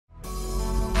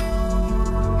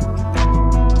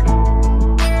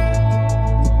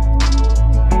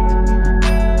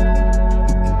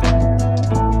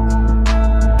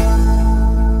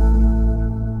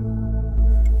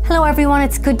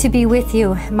everyone, it's good to be with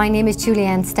you. My name is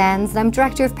Julianne and I'm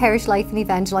Director of Parish Life and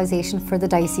Evangelization for the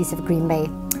Diocese of Green Bay.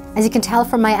 As you can tell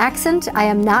from my accent, I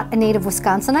am not a native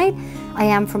Wisconsinite, I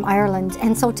am from Ireland.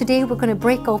 And so today we're going to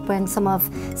break open some of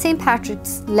St.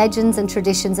 Patrick's legends and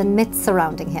traditions and myths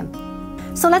surrounding him.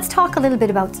 So let's talk a little bit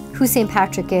about who St.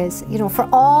 Patrick is. You know, for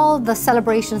all the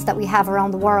celebrations that we have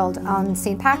around the world on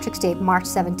St. Patrick's Day, March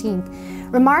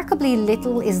 17th, remarkably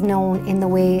little is known in the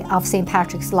way of St.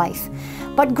 Patrick's life.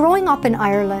 But growing up in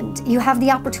Ireland, you have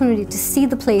the opportunity to see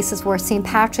the places where St.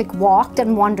 Patrick walked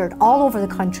and wandered all over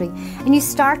the country, and you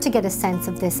start to get a sense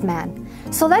of this man.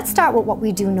 So let's start with what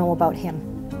we do know about him.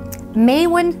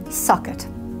 Maewyn Succat.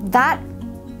 That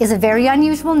is a very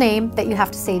unusual name that you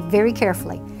have to say very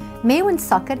carefully. Maewyn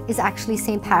Succat is actually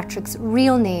St. Patrick's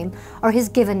real name, or his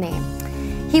given name.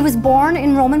 He was born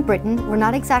in Roman Britain, we're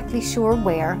not exactly sure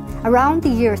where, around the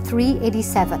year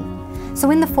 387,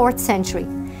 so in the 4th century.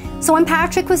 So when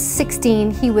Patrick was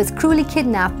 16, he was cruelly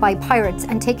kidnapped by pirates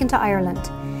and taken to Ireland.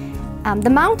 The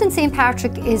mountain St.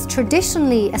 Patrick is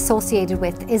traditionally associated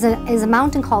with is a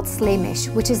mountain called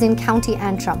Slamish, which is in County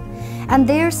Antrim. And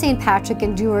there St. Patrick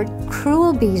endured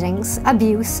cruel beatings,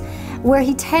 abuse, where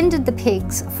he tended the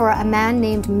pigs for a man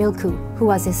named Milku, who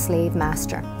was his slave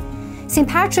master. St.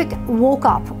 Patrick woke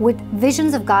up with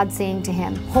visions of God saying to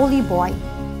him, "Holy boy,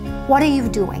 what are you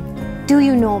doing? Do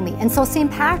you know me?" And so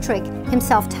St. Patrick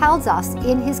himself tells us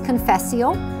in his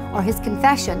Confessio, or his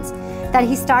confessions, that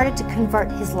he started to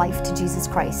convert his life to Jesus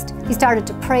Christ. He started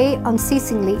to pray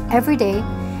unceasingly every day,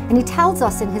 and he tells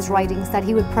us in his writings that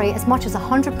he would pray as much as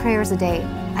 100 prayers a day,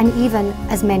 and even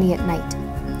as many at night.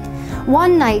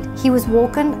 One night he was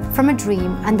woken from a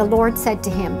dream, and the Lord said to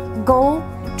him, "Go,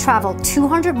 travel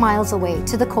 200 miles away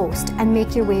to the coast and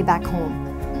make your way back home."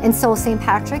 And so St.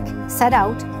 Patrick set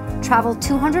out, traveled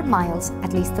 200 miles,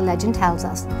 at least the legend tells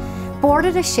us,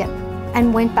 boarded a ship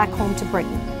and went back home to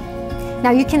Britain. Now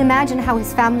you can imagine how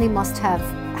his family must have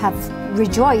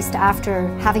rejoiced after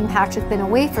having Patrick been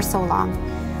away for so long.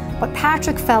 But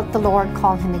Patrick felt the Lord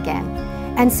call him again.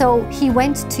 And so he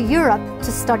went to Europe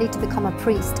to study to become a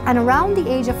priest. And around the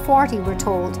age of 40, we're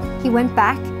told, he went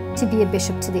back to be a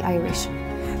bishop to the Irish.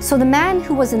 So the man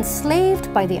who was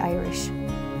enslaved by the Irish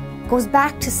goes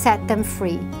back to set them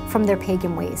free from their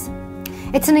pagan ways.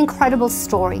 It's an incredible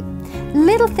story.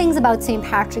 Little things about St.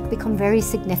 Patrick become very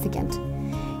significant.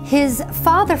 His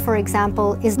father, for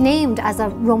example, is named as a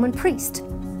Roman priest.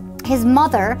 His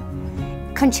mother,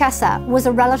 Conchessa, was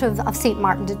a relative of St.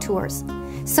 Martin de Tours.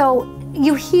 So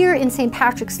you hear in St.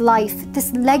 Patrick's life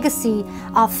this legacy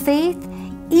of faith,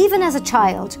 even as a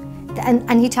child.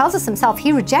 And he tells us himself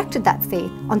he rejected that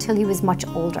faith until he was much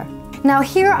older. Now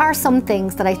here are some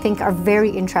things that I think are very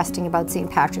interesting about St.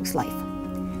 Patrick's life.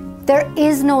 There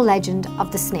is no legend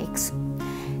of the snakes.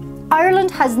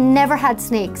 Ireland has never had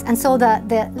snakes, and so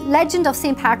the legend of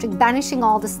St. Patrick banishing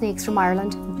all the snakes from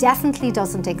Ireland definitely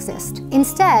doesn't exist.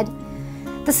 Instead,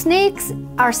 the snakes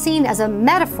are seen as a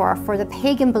metaphor for the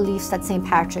pagan beliefs that St.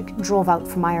 Patrick drove out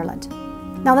from Ireland.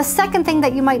 Now the second thing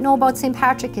that you might know about St.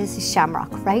 Patrick is his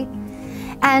shamrock, right?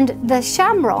 And the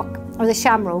shamrock, or the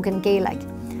shamrogue in Gaelic,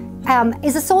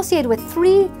 is associated with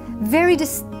three very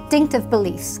distinctive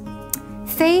beliefs.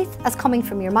 Faith is coming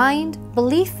from your mind,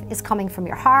 belief is coming from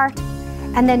your heart,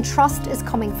 and then trust is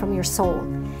coming from your soul.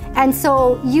 And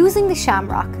so using the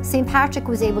shamrock, St. Patrick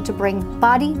was able to bring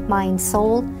body, mind,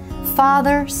 soul,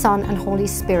 Father, Son, and Holy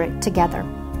Spirit together.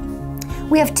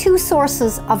 We have two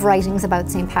sources of writings about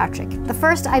St. Patrick. The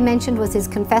first I mentioned was his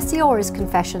Confessio, or his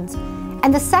Confessions.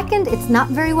 And the second, it's not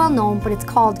very well known, but it's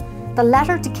called the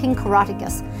Letter to King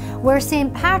Coroticus, where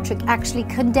St. Patrick actually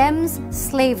condemns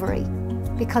slavery,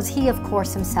 because he, of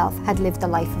course, himself had lived the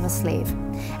life of a slave.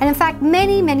 And in fact,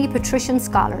 many patrician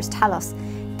scholars tell us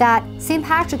that St.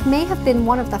 Patrick may have been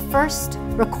one of the first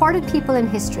recorded people in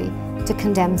history to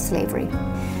condemn slavery.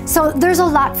 So there's a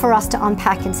lot for us to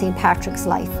unpack in St. Patrick's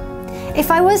life.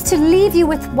 If I was to leave you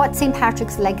with what St.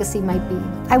 Patrick's legacy might be,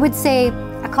 I would say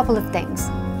a couple of things.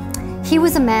 He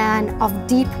was a man of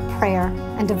deep prayer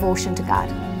and devotion to God.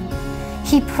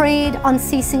 He prayed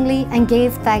unceasingly and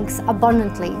gave thanks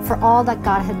abundantly for all that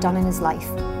God had done in his life.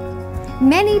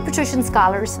 Many patrician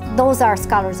scholars, those are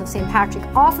scholars of St. Patrick,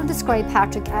 often describe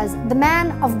Patrick as the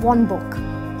man of one book,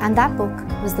 and that book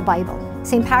was the Bible.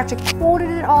 St. Patrick quoted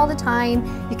it all the time.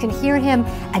 You can hear him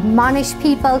admonish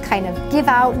people, kind of give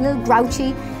out, a little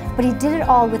grouchy, but he did it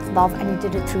all with love, and he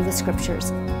did it through the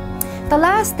scriptures. The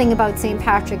last thing about St.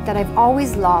 Patrick that I've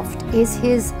always loved is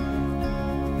his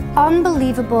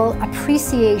unbelievable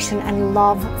appreciation and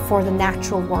love for the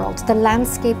natural world, the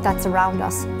landscape that's around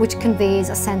us, which conveys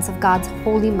a sense of God's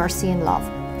holy mercy and love.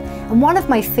 And one of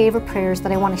my favorite prayers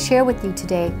that I want to share with you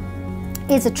today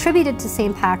is attributed to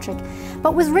St. Patrick,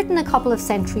 but was written a couple of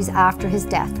centuries after his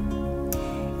death.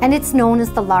 And it's known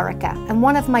as the Lorica. And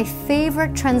one of my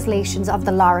favorite translations of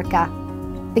the Lorica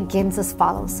begins as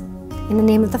follows. In the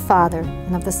name of the Father,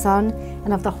 and of the Son,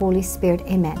 and of the Holy Spirit,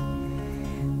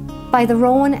 amen. By the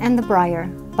rowan and the briar,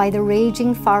 by the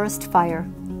raging forest fire,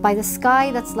 by the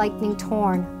sky that's lightning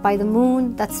torn, by the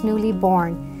moon that's newly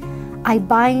born, I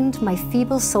bind my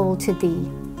feeble soul to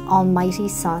thee, Almighty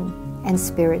Son and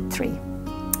Spirit three.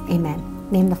 Amen.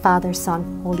 Name the Father,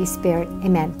 Son, Holy Spirit.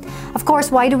 Amen. Of course,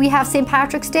 why do we have St.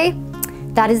 Patrick's Day?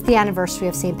 That is the anniversary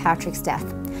of St. Patrick's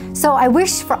death. So I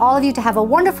wish for all of you to have a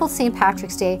wonderful St.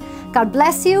 Patrick's Day. God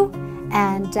bless you,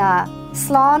 and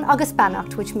Slán agus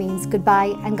beannacht, which means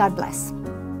goodbye and God bless.